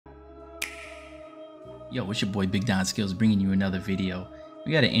Yo, it's your boy BigDonSkillz bringing you another video.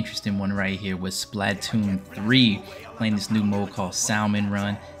 We got an interesting one right here with Splatoon 3, playing this new mode called Salmon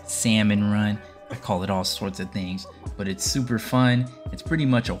Run, I call it all sorts of things, but it's super fun. It's pretty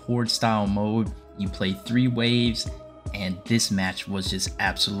much a horde style mode. You play 3 waves, and this match was just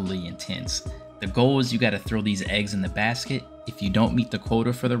absolutely intense. The goal is you got to throw these eggs in the basket. If you don't meet the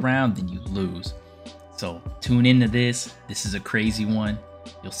quota for the round, then you lose. So tune into this. This is a crazy one.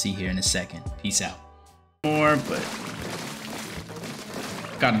 You'll see here in a second. Peace out. More, but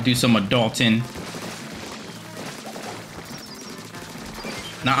gotta do some adulting.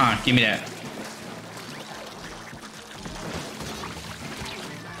 Nuh-uh, give me that.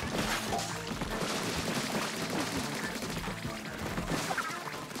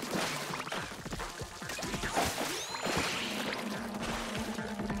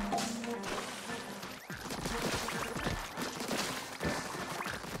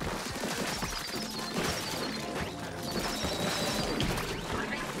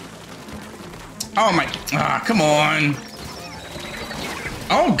 Oh my, come on.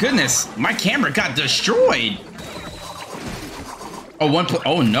 Oh goodness, my camera got destroyed.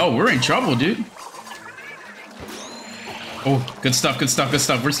 Oh no, we're in trouble, dude. Oh, good stuff, good stuff, good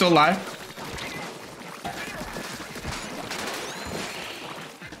stuff. We're still alive.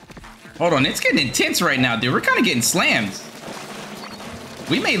 Hold on, it's getting intense right now, dude. We're kind of getting slammed.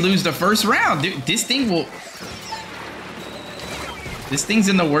 We may lose the first round, dude. This thing's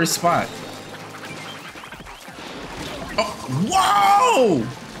in the worst spot. Whoa!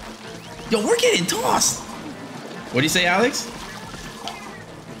 Yo, we're getting tossed. What do you say, Alex?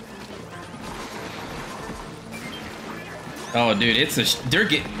 Oh, dude, it's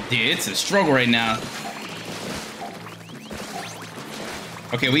a struggle right now.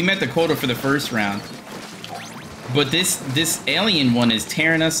 Okay, we met the quota for the first round, but this alien one is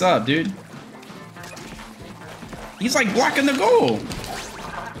tearing us up, dude. He's like blocking the goal.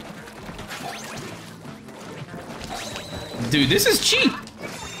 Dude, this is cheap.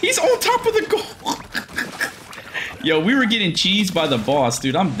 He's on top of the goal. Yo, we were getting cheesed by the boss,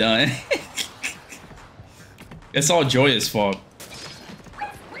 dude. I'm done. It's all Joya's fault.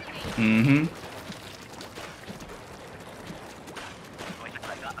 I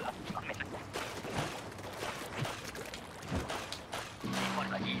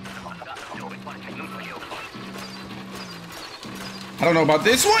don't know about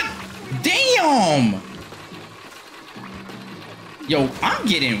this one. Damn! Yo, I'm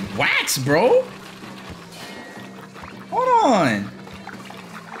getting waxed, bro. Hold on.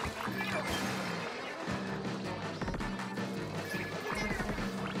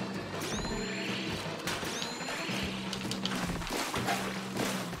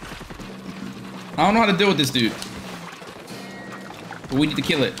 I don't know how to deal with this dude. But we need to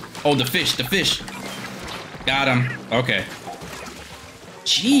kill it. Oh, the fish, the fish. Got him. Okay.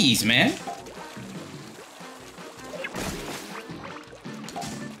 Jeez, man.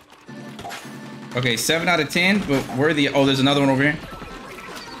 Okay, 7 out of 10, but where are the... Oh, there's another one over here.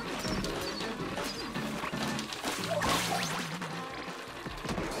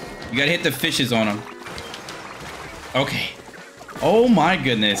 You gotta hit the fishes on them. Okay. Oh my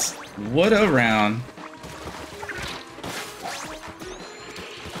goodness. What a round.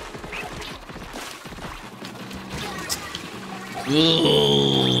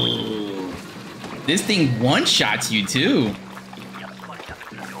 Ooh. This thing one-shots you too.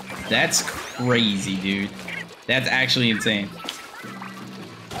 That's crazy, dude. That's actually insane.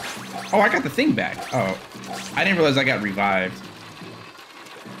 Oh, I got the thing back. Oh, I didn't realize I got revived.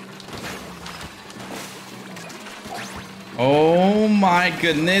 Oh my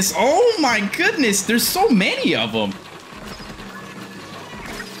goodness. Oh my goodness. There's so many of them.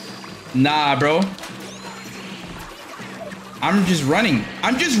 Nah, bro. I'm just running.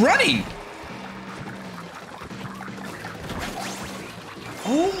 I'm just running.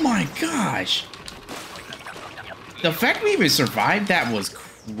 Oh my gosh. The fact we even survived that was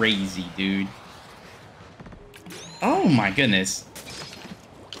crazy, dude. Oh my goodness.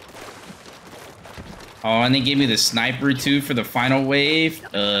 Oh, and they gave me the sniper too for the final wave.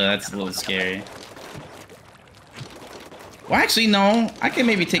 That's a little scary. Well, actually, no. I can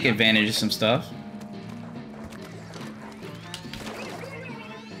maybe take advantage of some stuff.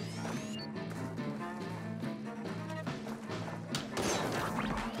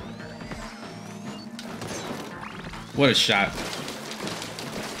 What a shot.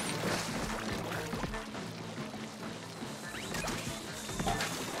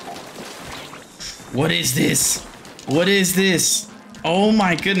 What is this? What is this? Oh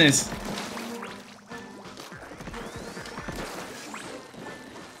my goodness.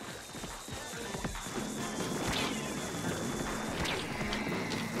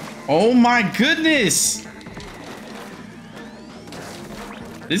 Oh my goodness!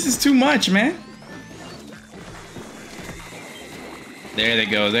 This is too much, man. There they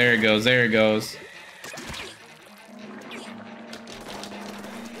go, there it goes, there it goes.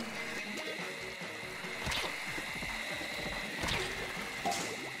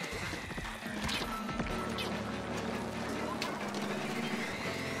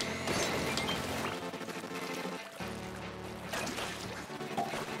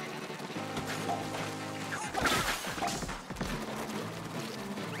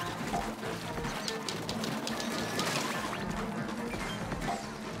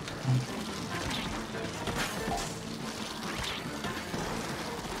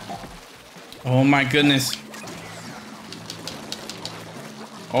 Oh my goodness.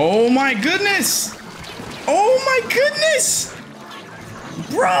 Oh my goodness. Oh my goodness.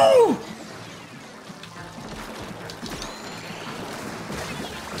 Bro.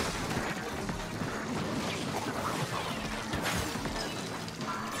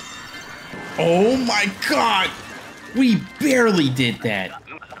 Oh my God. We barely did that.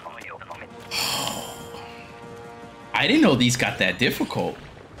 I didn't know these got that difficult.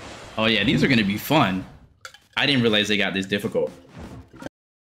 Oh yeah, these are gonna be fun. I didn't realize they got this difficult.